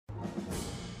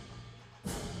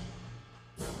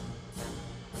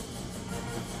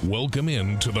Welcome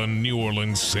in to the New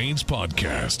Orleans Saints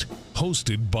podcast,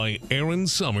 hosted by Erin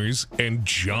Summers and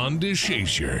John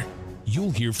DeShazier. You'll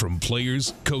hear from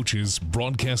players, coaches,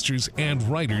 broadcasters, and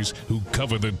writers who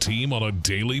cover the team on a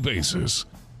daily basis.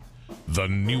 The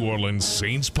New Orleans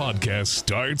Saints podcast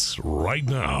starts right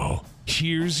now.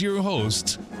 Here's your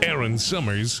hosts, Erin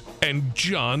Summers and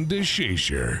John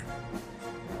DeShazier.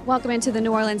 Welcome into the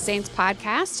New Orleans Saints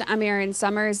podcast. I'm Erin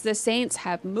Summers. The Saints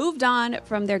have moved on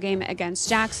from their game against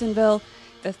Jacksonville.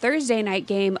 The Thursday night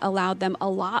game allowed them a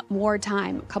lot more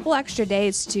time, a couple extra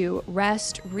days to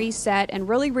rest, reset, and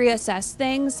really reassess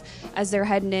things as they're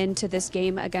heading into this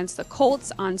game against the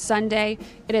Colts on Sunday.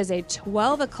 It is a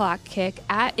 12 o'clock kick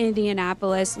at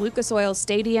Indianapolis, Lucas Oil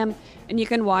Stadium, and you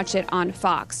can watch it on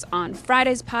Fox. On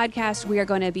Friday's podcast, we are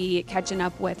going to be catching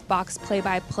up with Fox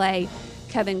play-by-play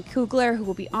Kevin Kugler, who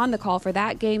will be on the call for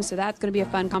that game, so that's going to be a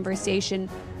fun conversation.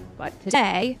 But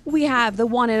today, we have the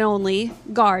one and only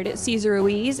guard, Cesar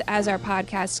Ruiz, as our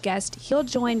podcast guest. He'll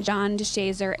join John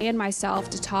DeShazier and myself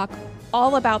to talk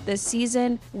all about this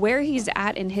season, where he's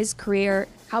at in his career,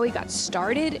 how he got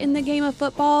started in the game of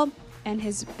football, and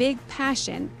his big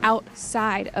passion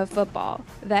outside of football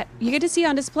that you get to see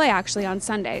on display, actually, on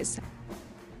Sundays.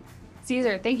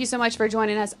 Cesar, thank you so much for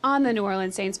joining us on the New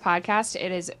Orleans Saints podcast.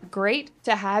 It is great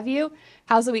to have you.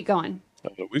 How's the week going?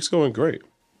 The week's going great.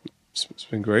 It's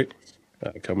been great.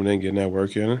 Coming in, getting that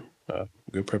work in,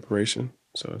 good preparation.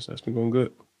 So that's been going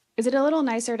good. Is it a little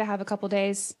nicer to have a couple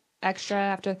days extra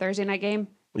after a Thursday night game?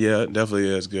 Yeah, it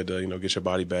definitely is good to, get your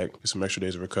body back, get some extra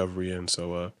days of recovery in.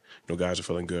 So, guys are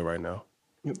feeling good right now.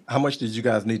 How much did you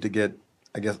guys need to get,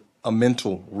 a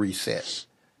mental reset?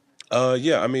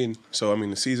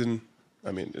 The season.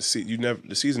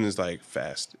 The season is like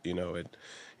fast, you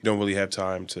don't really have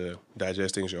time to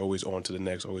digest things. You're always on to the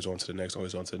next, always on to the next,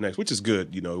 always on to the next, which is good,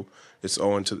 it's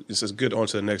as good on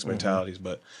to the next mentalities,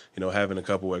 but, having a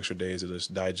couple extra days to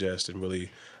just digest and really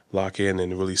lock in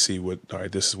and really see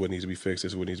this is what needs to be fixed,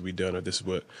 this is what needs to be done, or this is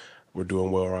what we're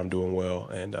doing well or I'm doing well.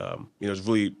 And, it's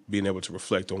really being able to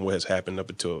reflect on what has happened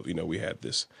up until, we had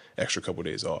this extra couple of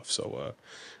days off. So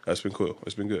that's been cool.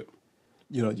 It's been good.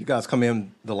 You guys come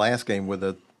in the last game with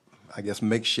a,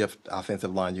 makeshift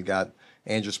offensive line. You got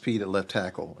Andrews Pete at left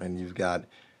tackle, and you've got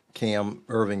Cam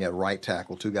Irving at right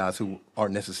tackle, two guys who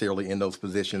aren't necessarily in those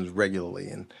positions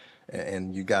regularly.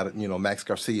 And you got, Max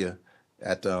Garcia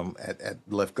at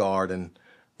left guard. And,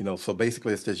 so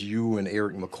basically it's just you and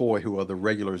Eric McCoy who are the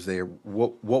regulars there.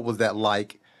 What was that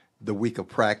like the week of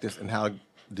practice, and how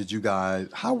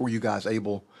were you guys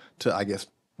able to,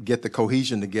 get the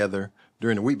cohesion together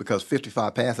during the week? Because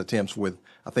 55 pass attempts with,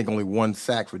 I think, only one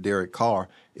sack for Derek Carr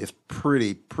is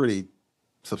pretty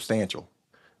substantial.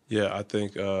 Yeah, I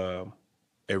think it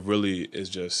really is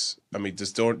just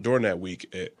during that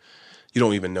week, you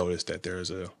don't even notice that there's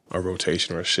a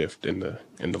rotation or a shift in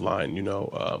the line. You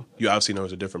obviously know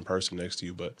there's a different person next to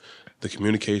you, but the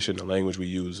communication, the language we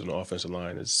use in the offensive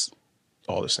line is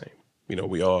all the same.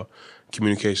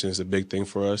 Communication is a big thing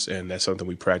for us, and that's something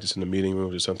we practice in the meeting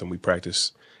rooms. It's something we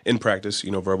practice in practice,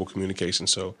 verbal communication.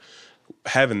 So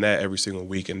having that every single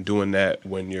week and doing that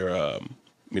when you're,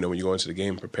 when you go into the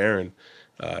game preparing,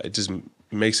 it just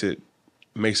makes it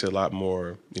a lot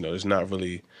more, there's not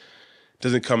really,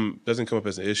 doesn't come up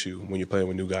as an issue when you're playing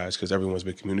with new guys, because everyone's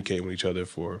been communicating with each other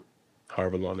for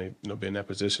however long they've been in that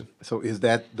position. So is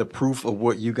that the proof of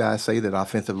what you guys say, that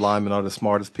offensive linemen are the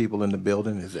smartest people in the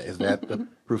building? Is that the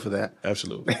proof of that?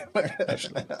 Absolutely.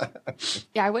 Absolutely.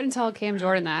 Yeah, I wouldn't tell Cam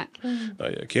Jordan that.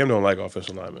 Cam don't like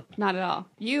offensive linemen. Not at all.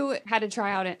 You had to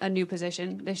try out a new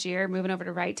position this year, moving over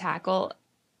to right tackle.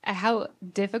 How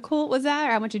difficult was that,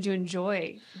 or how much did you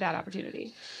enjoy that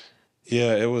opportunity?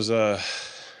 Yeah, it was.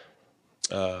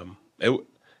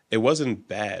 It wasn't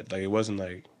bad. It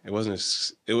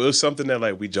was something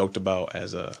that we joked about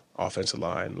as a offensive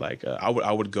line. I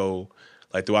would go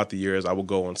throughout the years, I would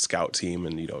go on scout team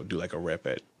and do a rep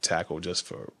at tackle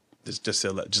just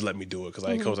let me do it, because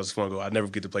coach, I just want to go. I never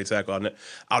get to play tackle.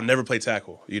 I'll never play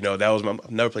tackle.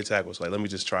 I've never played tackle. So let me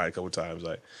just try it a couple times.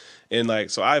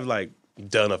 So I've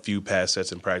done a few pass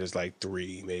sets in practice,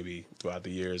 3 maybe throughout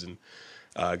the years, and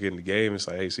get in the game. It's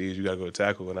hey, see, you got to go to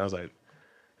tackle, and I was like,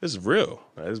 this is real.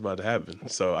 This is about to happen.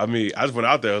 So, I just went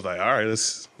out there. I was like, all right,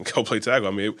 let's go play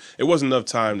tackle. It wasn't enough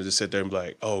time to just sit there and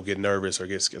be get nervous or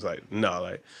get scared.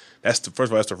 No, first of all,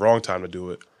 that's the wrong time to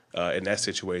do it in that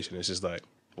situation. It's just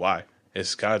why?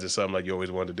 It's kind of just something you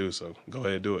always wanted to do, so go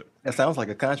ahead and do it. That sounds like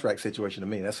a contract situation to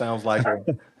me. That sounds like a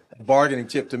bargaining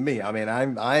chip to me.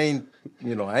 I ain't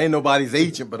nobody's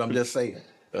agent, but I'm just saying.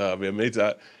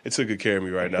 It took good care of me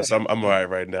right now, so I'm all right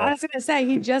right now. I was going to say,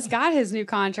 he just got his new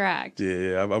contract.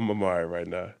 Yeah, I'm all right right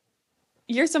now.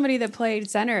 You're somebody that played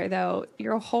center, though,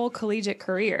 your whole collegiate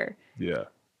career. Yeah.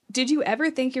 Did you ever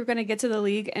think you were going to get to the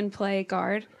league and play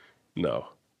guard? No.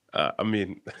 I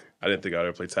mean, I didn't think I'd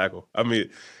ever play tackle. I mean,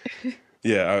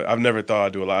 yeah, I've never thought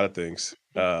I'd do a lot of things,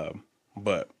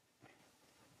 but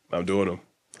I'm doing them.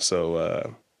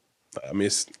 So, I mean,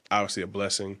 it's obviously a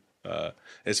blessing.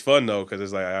 It's fun, though, because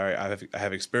it's like, all right, I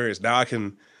have experience. Now,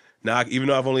 even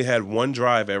though I've only had one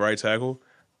drive at right tackle,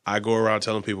 I go around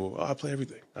telling people, oh, I play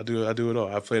everything. I do it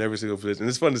all. I've played every single position. And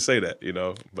it's fun to say that,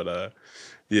 But,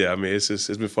 yeah, I mean, it's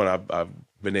been fun. I've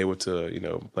been able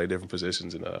to, play different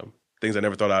positions and things I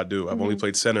never thought I'd do. I've only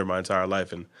played center my entire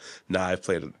life, and now I've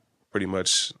played pretty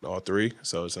much all three.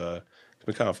 So it's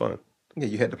been kind of fun. Yeah,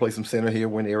 you had to play some center here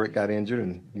when Eric got injured,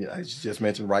 and as you just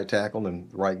mentioned, right tackle and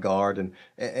right guard.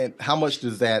 And how much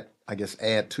does that, I guess,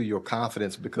 add to your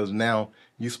confidence? Because now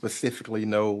you specifically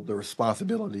know the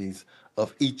responsibilities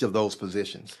of each of those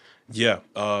positions. Yeah,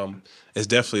 it's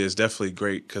definitely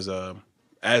great because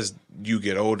as you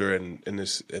get older in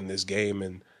this game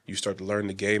and you start to learn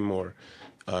the game more,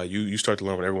 you start to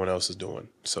learn what everyone else is doing.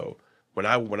 So when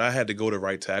I had to go to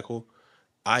right tackle,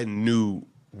 I knew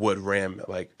what Ram,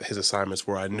 like, his assignments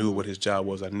were. I knew what his job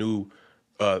was. I knew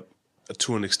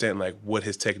to an extent, like, what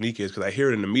his technique is, because I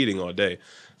hear it in the meeting all day.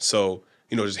 So,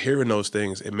 just hearing those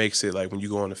things, it makes it like when you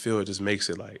go on the field, it just makes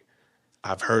it like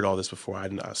I've heard all this before.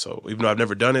 So even though I've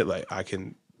never done it, like, I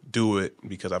can do it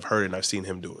because I've heard it and I've seen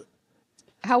him do it.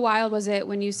 How wild was it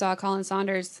when you saw Colin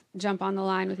Saunders jump on the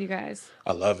line with you guys?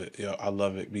 I love it. Yeah, I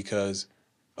love it because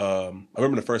I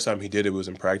remember the first time he did it was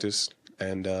in practice,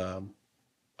 and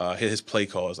his play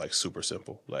call is like super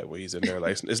simple. Like, where he's in there,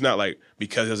 like, it's not like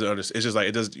because he doesn't understand. It's just like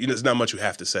it does. It's not much you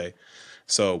have to say.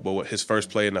 So, but his first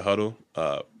play in the huddle,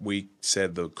 we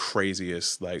said the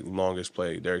craziest, like, longest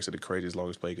play. Derek said the craziest,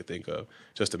 longest play he could think of,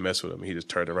 just to mess with him. He just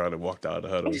turned around and walked out of the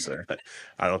huddle and said,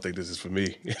 "I don't think this is for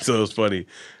me." So it was funny.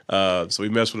 So we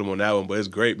messed with him on that one, but it's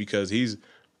great because he's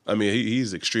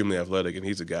extremely athletic, and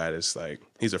he's a guy that's like,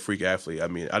 he's a freak athlete. I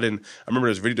mean, I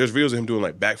remember there's videos of him doing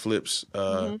like backflips.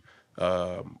 I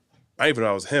didn't even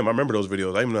know it was him. I remember those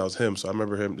videos. I didn't even know it was him. So I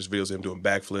remember there's videos of him doing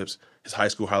backflips. His high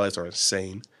school highlights are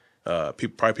insane.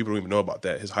 People don't even know about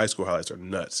that. His high school highlights are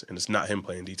nuts, and it's not him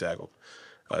playing D tackle.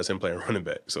 It's him playing running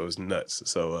back, so it's nuts.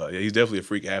 So yeah, he's definitely a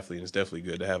freak athlete, and it's definitely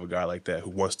good to have a guy like that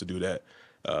who wants to do that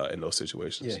in those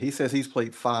situations. Yeah, he says he's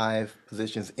played 5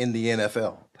 positions in the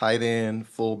NFL: tight end,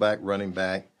 fullback, running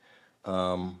back,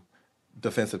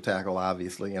 defensive tackle,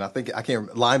 obviously, and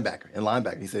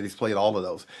linebacker. He said he's played all of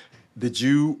those.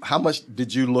 How much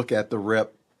did you look at the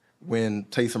rep when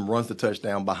Taysom runs the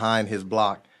touchdown behind his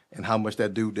block, and how much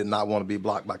that dude did not want to be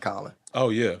blocked by Colin? Oh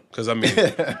yeah, because I mean,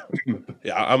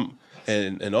 yeah,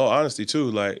 and in all honesty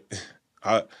too, like,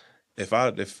 if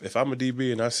I'm a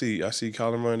DB and I see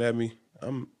Colin running at me,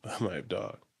 I'm like,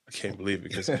 dog, I can't believe it,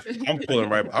 because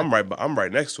I'm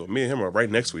right next to him. Me and him are right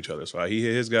next to each other. So he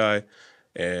hit his guy,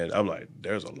 and I'm like,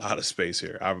 there's a lot of space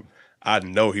here. I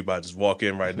know he about to just walk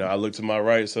in right now. I look to my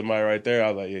right, somebody right there. I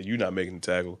was like, yeah, you're not making the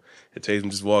tackle. And Taysom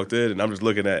just walked in, and I'm just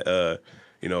looking at,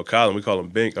 Colin. We call him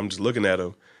Bink. I'm just looking at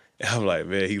him, and I'm like,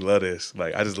 man, he love this.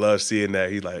 Like, I just love seeing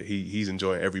that. He's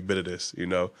enjoying every bit of this,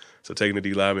 So taking the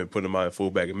D lineman, putting him out in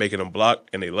fullback, and making them block,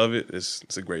 and they love it.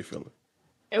 It's a great feeling.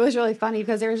 It was really funny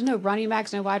because there was no running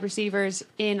backs, no wide receivers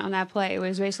in on that play. It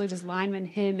was basically just linemen,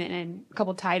 him, and a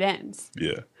couple tight ends.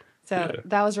 Yeah. So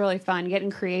that was really fun,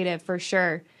 getting creative for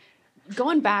sure.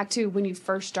 Going back to when you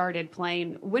first started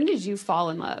playing, when did you fall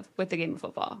in love with the game of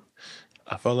football?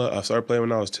 I started playing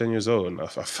when I was 10 years old, and I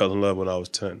fell in love when I was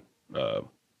 10.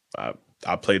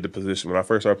 I played the position. When I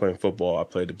first started playing football, I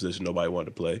played the position nobody wanted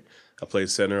to play. I played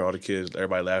center. All the kids,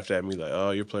 everybody laughed at me like,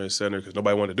 oh, you're playing center, because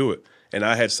nobody wanted to do it. And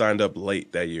I had signed up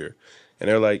late that year. And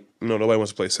they're like, no, nobody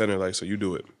wants to play center, like, so you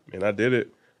do it. And I did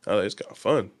it. I was like, it's kind of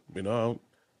fun. I don't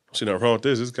see nothing wrong with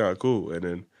this. It's kind of cool. And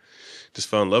then just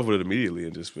fell in love with it immediately,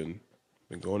 and just been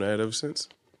going at it ever since.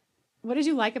 What did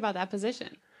you like about that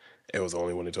position? It was the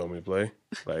only one they told me to play.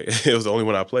 Like, it was the only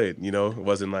one I played, It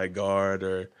wasn't like guard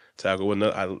or tackle.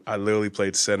 I literally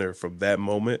played center from that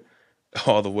moment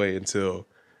all the way until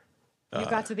you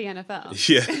got to the NFL.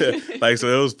 Yeah.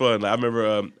 So it was fun. I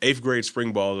remember 8th grade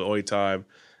spring ball was the only time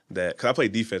because I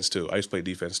played defense too. I used to play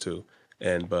defense too.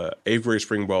 But 8th grade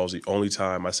spring ball was the only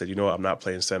time I said, you know what, I'm not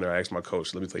playing center. I asked my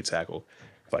coach, let me play tackle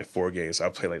for like 4 games. So I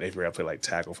played like 8th grade, I played like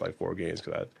tackle for like 4 games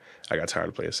because I got tired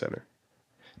of playing center.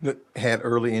 Had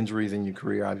early injuries in your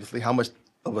career, obviously. How much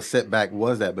of a setback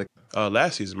was that?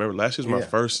 Last season, remember, last season was my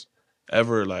first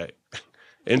ever like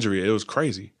injury. It was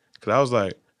crazy because I was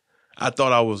like, I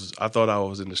thought I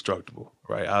was indestructible,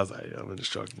 right? I was like, I'm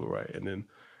indestructible, right? And then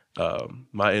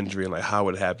my injury and like how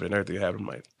it happened and everything happened, I'm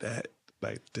like,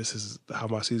 this is how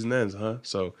my season ends, huh?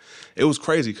 So it was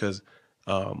crazy because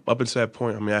up until that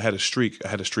point, I mean, I had a streak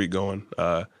going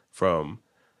from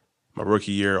my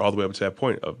rookie year all the way up to that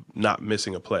point of not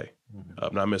missing a play,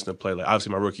 Like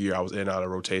obviously my rookie year, I was in and out of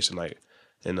rotation, like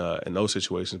in those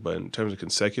situations. But in terms of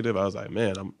consecutive, I was like,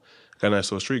 man, I'm got a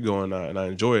nice little streak going, and I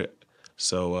enjoy it.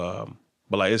 So,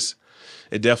 but like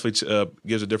it definitely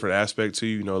gives a different aspect to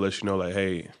you. You know, lets you know like,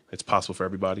 hey, it's possible for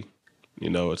everybody. You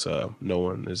know, it's no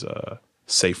one is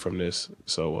safe from this.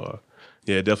 So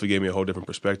yeah, it definitely gave me a whole different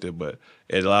perspective. But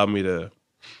it allowed me to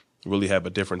really have a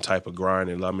different type of grind.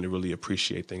 It allowed me to really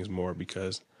appreciate things more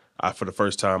because for the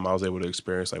first time, I was able to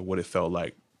experience like what it felt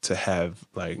like to have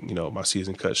like, you know, my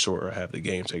season cut short or have the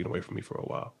game taken away from me for a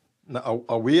while. Now,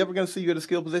 are we ever going to see you at a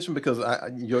skill position? Because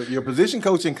your position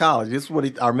coach in college, this is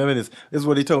what I remember this is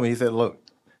what he told me. He said, look,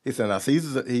 he said, now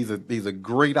he's a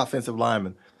great offensive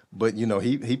lineman, but you know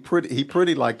he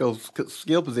pretty like those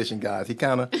skill position guys. He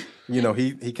kind of, you know,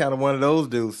 he kind of one of those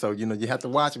dudes. So you know you have to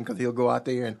watch him because he'll go out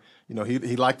there and you know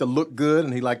he like to look good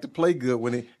and he like to play good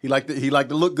when he like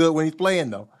to look good when he's playing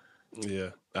though.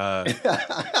 Yeah.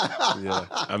 Yeah.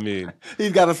 I mean,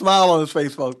 he's got a smile on his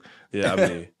face, folks. Yeah. I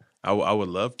mean, I would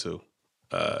love to.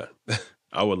 I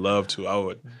would love to. I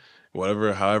would,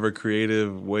 however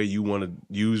creative way you want to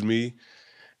use me,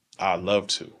 I'd love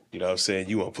to. You know what I'm saying?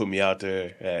 You want to put me out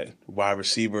there at wide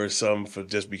receiver or something for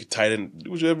just be tight end,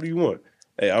 do whatever you want.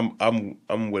 Hey,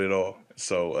 I'm with it all.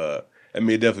 So, I mean,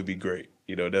 it'd definitely be great.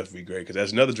 You know, definitely be great because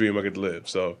that's another dream I get to live.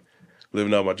 So,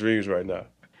 living out my dreams right now.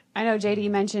 I know JD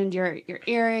mentioned your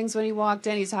earrings when he walked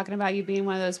in. He's talking about you being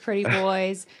one of those pretty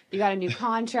boys. You got a new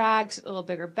contract, a little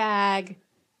bigger bag.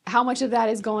 How much of that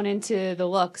is going into the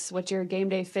looks? What your game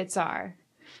day fits are?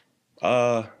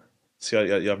 See,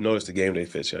 y'all have noticed the game day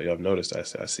fits. Y'all have noticed.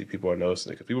 I see people are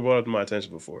noticing it because people brought it to my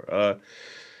attention before.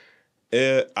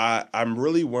 I'm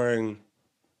really wearing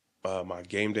my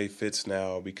game day fits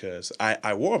now because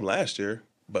I wore them last year,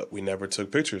 but we never took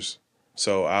pictures.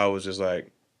 So I was just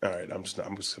like, all right, I'm just not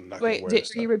gonna wear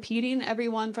this. Are you repeating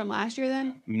everyone from last year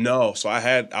then? No, so I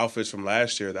had outfits from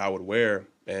last year that I would wear,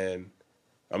 and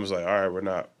I was like, all right, we're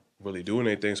not really doing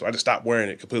anything, so I just stopped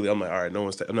wearing it completely. I'm like, all right,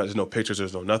 there's no pictures,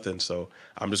 there's no nothing, so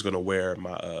I'm just gonna wear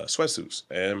my sweatsuits,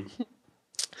 and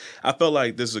I felt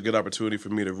like this is a good opportunity for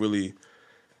me to really,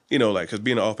 you know, like, because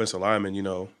being an offensive lineman, you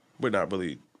know, we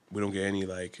don't get any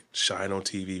like shine on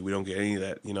TV. We don't get any of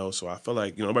that, you know. So I feel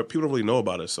like, you know, people don't really know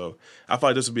about us. So I feel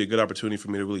like this would be a good opportunity for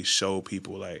me to really show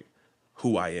people like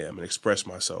who I am and express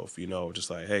myself, you know, just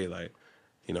like, hey, like,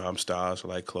 you know, I'm stylish, I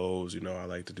like clothes, you know, I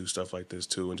like to do stuff like this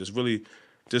too. And just really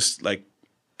just like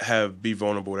be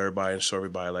vulnerable with everybody and show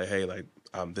everybody like, hey, like,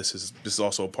 this is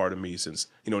also a part of me since,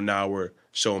 you know, now we're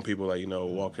showing people like, you know,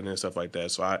 walking in and stuff like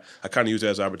that. So I kind of use it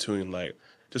as an opportunity to like,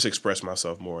 just express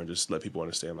myself more and just let people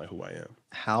understand like who I am.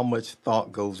 How much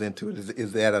thought goes into it?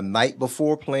 Is that a night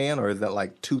before plan, or is that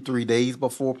like 2-3 days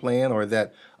before plan, or is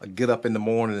that a get up in the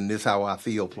morning and this how I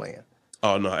feel plan?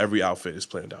 Oh no, every outfit is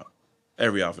planned out.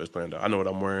 Every outfit is planned out. I know what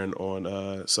I'm wearing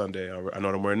on Sunday. I know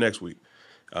what I'm wearing next week.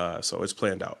 So it's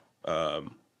planned out.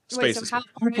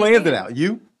 Who plans it out?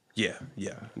 You? Yeah.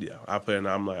 I plan.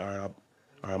 I'm like, all right,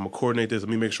 I'm gonna coordinate this. Let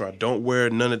me make sure I don't wear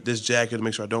none of this jacket.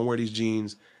 Make sure I don't wear these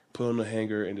jeans. Put on the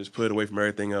hanger and just put it away from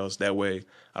everything else. That way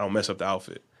I don't mess up the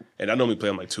outfit. And I normally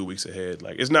plan like 2 weeks ahead.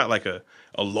 Like it's not like a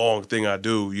long thing I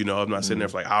do, you know. I'm not sitting there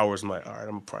for like hours. I'm like, all right, I'm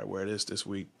gonna probably wear this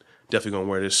week. Definitely gonna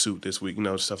wear this suit this week, you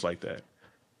know, stuff like that.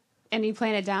 And you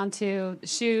plan it down to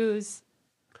shoes,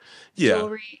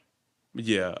 jewelry?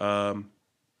 Yeah.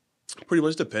 Pretty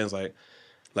much depends. Like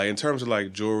in terms of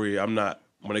like jewelry, I'm not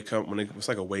when it's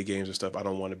like away games and stuff, I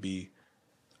don't want to be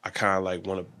I kinda like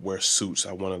wanna wear suits.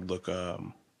 I wanna look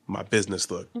my business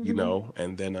look, you know,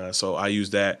 and then so I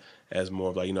use that as more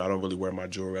of like, you know, I don't really wear my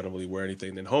jewelry, I don't really wear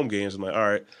anything. Then home games, I'm like, all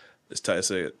right, it's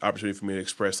an opportunity for me to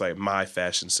express like my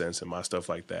fashion sense and my stuff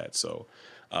like that. So,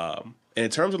 and in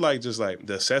terms of like just like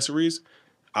the accessories,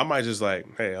 I might just like,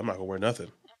 hey, I'm not gonna wear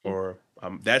nothing, or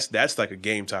that's like a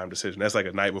game time decision. That's like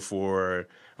a night before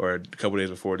or a couple days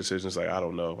before decision. It's like I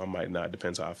don't know, I might not.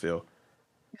 Depends how I feel.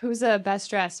 Who's the best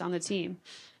dressed on the team?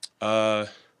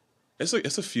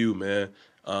 It's a few, man.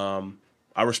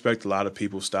 I respect a lot of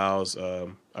people's styles. I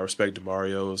respect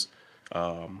DeMario's.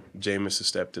 Jameis has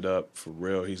stepped it up for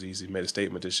real. He's made a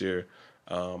statement this year.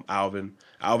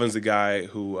 Alvin's the guy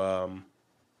who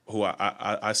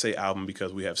I say Alvin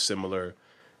because we have similar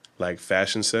like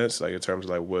fashion sense, like in terms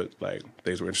of like what like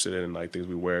things we're interested in and like things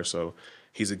we wear. So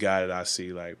he's a guy that I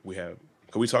see like cause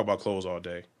we talk about clothes all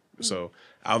day. Mm-hmm. So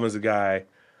Alvin's the guy.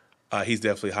 He's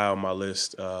definitely high on my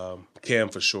list. Cam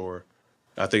for sure.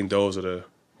 I think those are the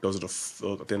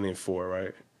I think 4,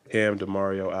 right? Cam,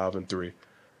 DeMario, Alvin, 3.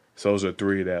 So those are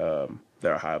 3 that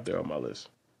are high up there on my list.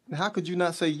 How could you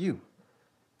not say you?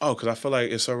 Oh, because I feel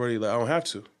like it's already like I don't have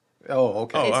to. Oh,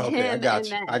 okay. It's Okay, I him got and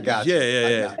you. then. I got you. Yeah, yeah, I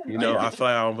yeah. got you. You know, I I got feel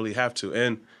like I don't really have to,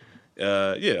 and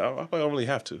I feel like I don't really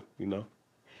have to. You know,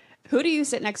 Who do you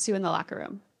sit next to in the locker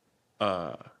room?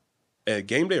 at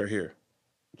game day or here?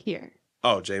 Here.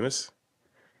 Oh, Jameis,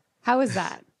 How is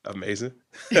that? amazing.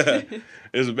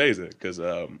 It's amazing because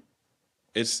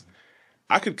it's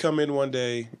I could come in one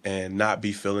day and not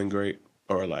be feeling great,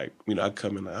 or like I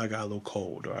come in like I got a little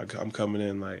cold, or I'm coming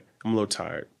in like I'm a little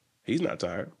tired. He's not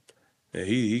tired, and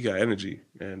he got energy,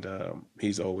 and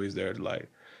he's always there to like.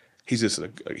 He's just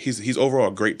he's overall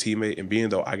a great teammate, and being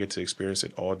though I get to experience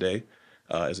it all day,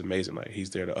 is amazing. Like he's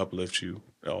there to uplift you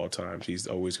at all times. He's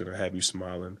always gonna have you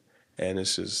smiling, and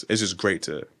it's just great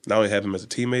to not only have him as a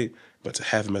teammate, but to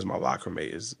have him as my locker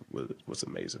mate was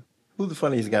amazing. Who's the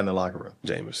funniest guy in the locker room?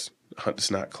 Jameis,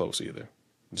 it's not close either.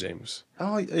 Jameis.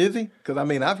 Oh, is he? Because I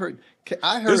mean, I've heard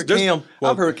There's- Cam.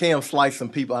 well- I've heard Cam slice some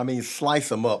people. I mean, slice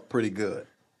them up pretty good.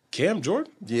 Cam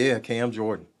Jordan Yeah, Cam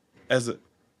Jordan.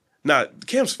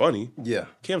 Cam's funny. Yeah.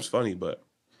 Cam's funny, but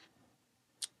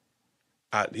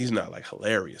he's not like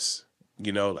hilarious.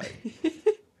 Like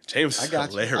James is I got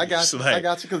hilarious. you. I got you. Like, I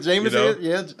got you. Because James is.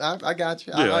 Yeah, I got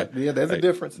you. Yeah, there's a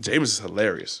difference. James is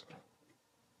hilarious.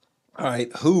 All right,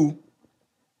 who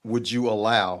would you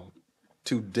allow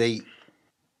to date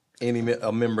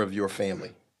a member of your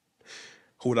family?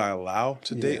 Who would I allow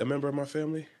to date Yeah. a member of my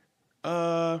family?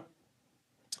 Let's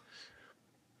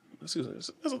see.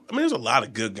 There's a lot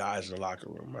of good guys in the locker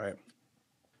room, right?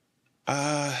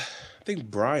 I think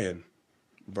Brian.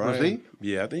 Was he?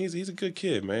 Yeah, I think he's a good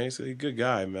kid, man. He's a good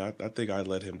guy, man. I think I'd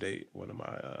let him date one of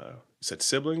my you said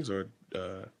siblings or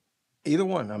Either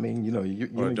one. I mean,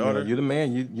 Or a daughter? you're the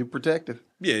man. You're protective.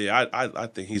 yeah. I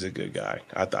think he's a good guy.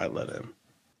 I'd let him.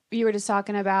 You were just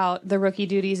talking about the rookie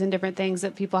duties and different things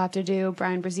that people have to do.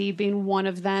 Brian Brzee being one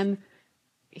of them.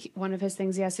 One of his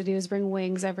things he has to do is bring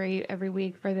wings every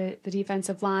week for the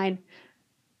defensive line.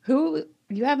 You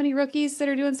have any rookies that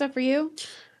are doing stuff for you?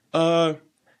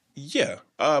 Yeah.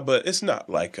 But it's not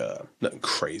like nothing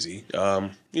crazy.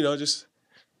 Just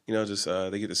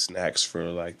they get the snacks for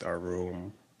like our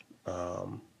room.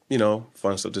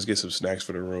 Fun stuff. Just get some snacks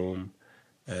for the room,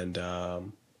 and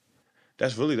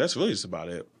that's really just about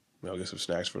it. Get some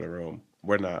snacks for the room.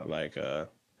 We're not like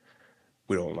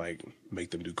we don't like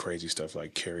make them do crazy stuff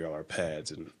like carry all our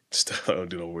pads and stuff. I don't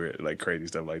do no weird like crazy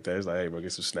stuff like that. It's like, hey, bro,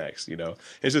 get some snacks.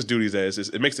 It's just duties that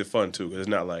it makes it fun too, because it's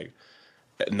not like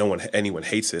anyone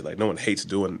hates it. Like no one hates they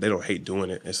don't hate doing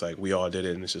it. It's like we all did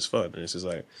it and it's just fun. And it's just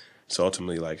like, so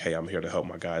ultimately like, hey, I'm here to help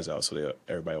my guys out, so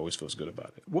everybody always feels good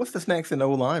about it. What's the snacks in the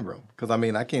OLine room? Because I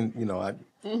mean, I can, I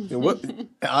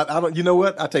don't. You know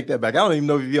what? I take that back. I don't even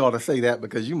know if you ought to say that,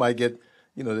 because you might get,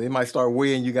 they might start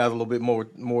weighing you guys a little bit more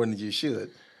than you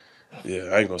should. Yeah,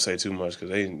 I ain't gonna say too much because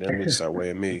they need to start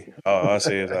weighing me. All I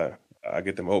say is I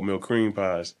get them oatmeal cream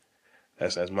pies.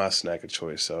 That's my snack of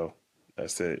choice. So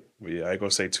that's it. But yeah, I ain't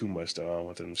gonna say too much though. I don't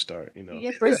want them to start.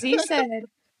 Yeah, Brzee said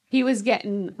he was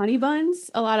getting honey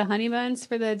buns, a lot of honey buns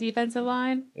for the defensive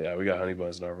line. Yeah, we got honey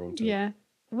buns in our room too. Yeah.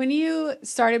 When you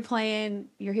started playing,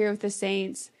 you're here with the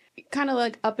Saints, kind of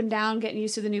like up and down, getting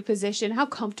used to the new position. How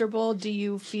comfortable do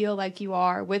you feel like you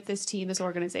are with this team, this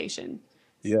organization?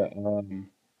 Yeah,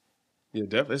 yeah,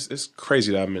 definitely. It's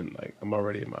crazy that I'm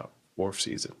already in my 4th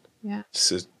season. Yeah. It's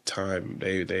just time.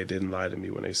 They didn't lie to me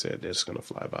when they said they're just gonna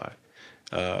fly by.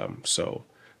 So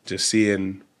just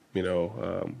seeing,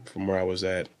 from where I was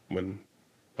at when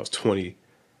I was 20,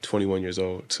 21 years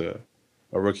old to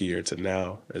a rookie year to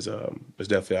now is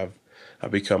definitely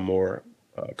I've become more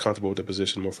comfortable with the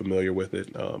position, more familiar with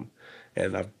it,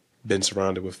 and I've been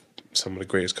surrounded with some of the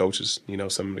greatest coaches,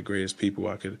 some of the greatest people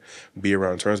I could be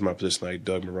around in terms of my position, like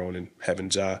Doug Marrone, and having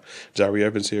Jari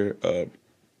Evans here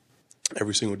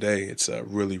every single day. It's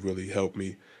really, really helped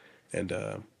me, and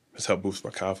it's helped boost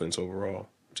my confidence overall,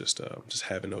 just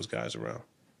having those guys around.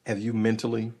 Have you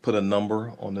mentally put a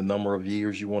number on the number of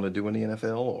years you want to do in the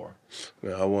NFL, or?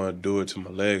 Man, I want to do it till my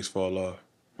legs fall off.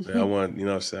 Man, I want,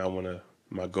 I want to.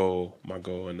 My goal,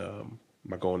 and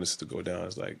my goal is to go down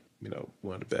as like,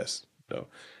 one of the best,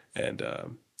 and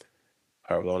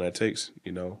however long that takes,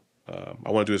 I want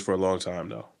to do this for a long time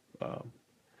though. I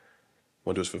want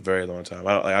to do this for a very long time.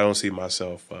 I don't see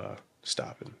myself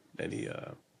stopping any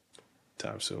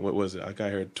time soon. What was it? I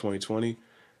got here in 2020.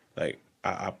 Like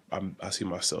I see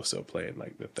myself still playing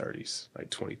like the 30s, like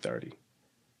 2030.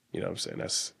 You know what I'm saying?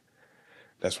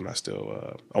 That's when I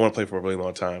still I want to play for a really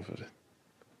long time.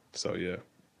 So yeah.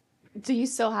 Do you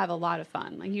still have a lot of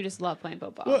fun? Like you just love playing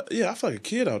football? Well, yeah, I feel like a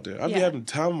kid out there. I be Yeah. having the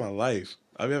time of my life.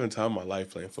 I'll be having time in my life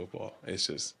playing football. It's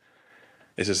just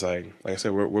like I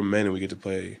said, we're men and we get to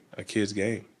play a kid's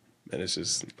game, and I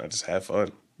just have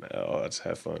fun. I just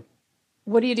have fun.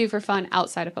 What do you do for fun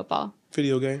outside of football?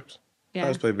 Video games. Yeah. I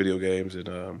just play video games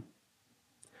and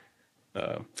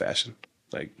fashion,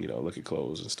 like, you know, look at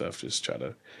clothes and stuff. Just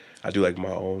I do like my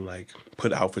own, like,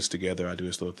 put outfits together. I do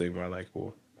this little thing where I like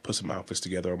will put some outfits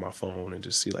together on my phone and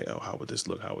just see like, oh, how would this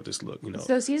look? How would this look? You know.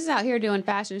 So he's out here doing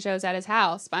fashion shows at his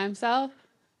house by himself.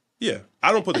 Yeah,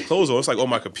 I don't put the clothes on. It's like on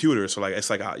my computer. So like, it's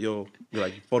like you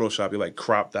Photoshop. You like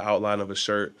crop the outline of a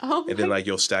shirt, and then like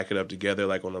you'll stack it up together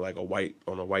like on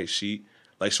a white sheet,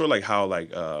 like sort of like how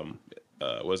like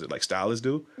was it like stylists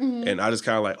do? Mm-hmm. And I just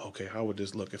kind of like, okay, how would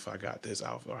this look if I got this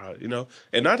outfit? Or how, you know?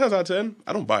 And 9 times out of 10,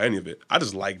 I don't buy any of it. I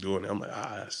just like doing it. I'm like,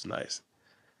 that's nice.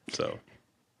 So,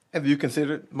 have you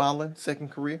considered modeling second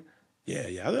career?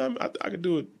 Yeah. I could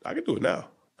do it. I could do it now.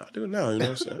 I'll do it now. You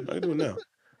know what I'm saying? I can do it now.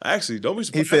 Actually, don't be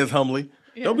surprised. He says humbly.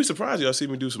 Don't be surprised y'all see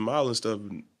me do some modeling stuff.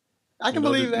 I can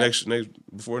believe that.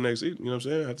 Before next year, you know what I'm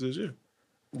saying? After this year.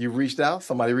 You reached out?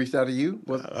 Somebody reached out to you?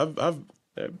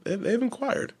 They've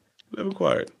inquired.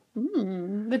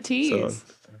 The tease.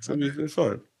 So it's been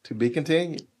fun. To be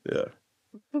continued. Yeah.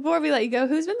 Before we let you go,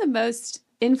 who's been the most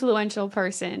influential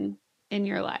person in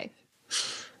your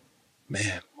life?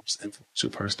 Man, most influential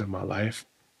person in my life?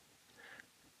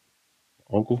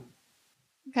 Uncle.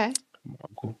 Okay. My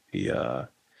uncle.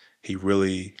 He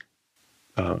really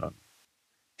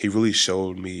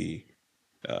showed me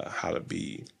how to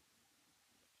be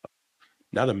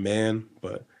not a man,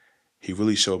 but he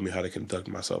really showed me how to conduct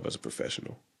myself as a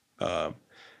professional.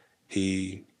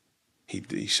 He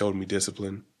showed me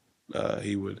discipline. And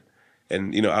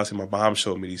you know, obviously my mom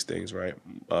showed me these things, right?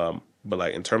 But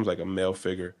like in terms of like a male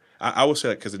figure, I would say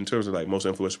that because in terms of like most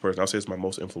influential person, I'll say it's my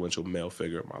most influential male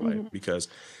figure in my life because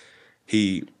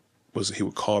he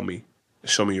would call me,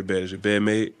 show me your bed. Is your bed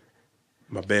made?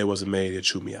 My bed wasn't made. He'd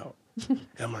chew me out. And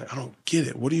I'm like, I don't get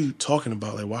it. What are you talking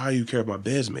about? Like, why do you care if my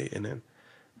bed's made? And then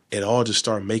it all just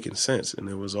started making sense. And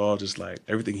it was all just like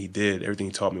everything he did, everything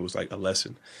he taught me was like a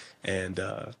lesson. And,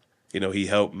 you know, he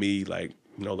helped me like,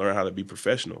 you know, learn how to be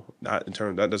professional. Not in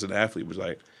terms, not as an athlete, but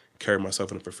like carry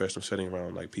myself in a professional setting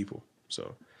around like people.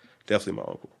 So definitely my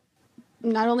uncle.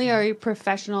 Not only are you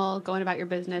professional going about your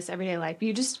business, everyday life,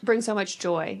 you just bring so much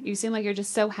joy. You seem like you're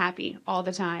just so happy all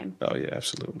the time. Oh, yeah,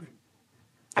 absolutely.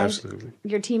 Absolutely.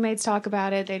 Your teammates talk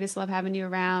about it. They just love having you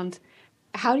around.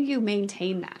 How do you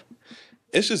maintain that?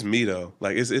 It's just me, though.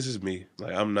 Like, it's just me.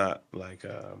 Like, I'm not, like,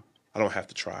 I don't have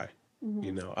to try. Mm-hmm.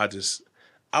 You know,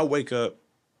 I wake up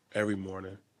every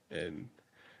morning and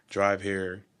drive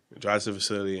to the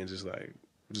facility and just, like,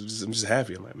 I'm just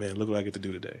happy. I'm like, man, look what I get to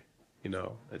do today. You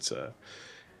know, it's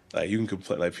like you can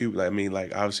complain, like people, like, I mean,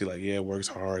 like obviously, like yeah, it works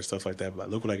hard, stuff like that. But like,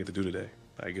 look what I get to do today.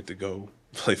 I get to go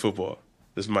play football.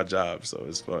 This is my job, so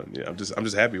it's fun. Yeah, I'm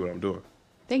just happy with what I'm doing.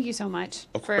 Thank you so much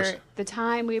for the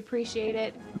time. We appreciate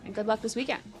it, and good luck this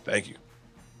weekend. Thank you.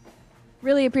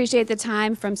 Really appreciate the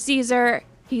time from Cesar.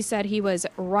 He said he was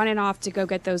running off to go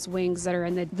get those wings that are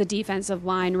in the defensive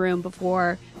line room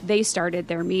before they started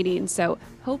their meeting. So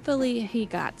hopefully he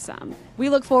got some. We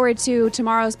look forward to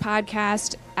tomorrow's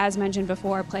podcast. As mentioned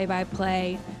before,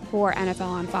 play-by-play for NFL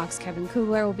on Fox. Kevin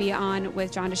Kugler will be on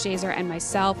with John DeShazier and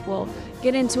myself. We'll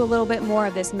get into a little bit more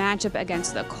of this matchup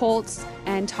against the Colts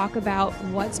and talk about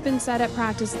what's been said at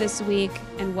practice this week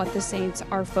and what the Saints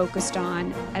are focused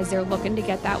on as they're looking to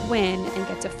get that win and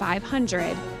get to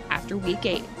 500 after Week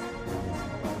 8.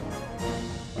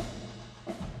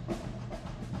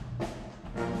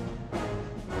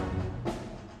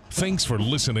 Thanks for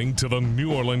listening to the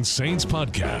New Orleans Saints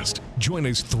podcast. Join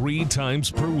us 3 times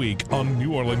per week on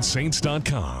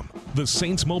NewOrleansSaints.com, the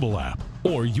Saints mobile app,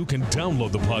 or you can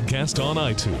download the podcast on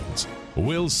iTunes.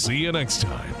 We'll see you next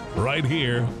time, right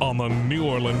here on the New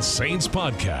Orleans Saints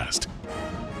podcast.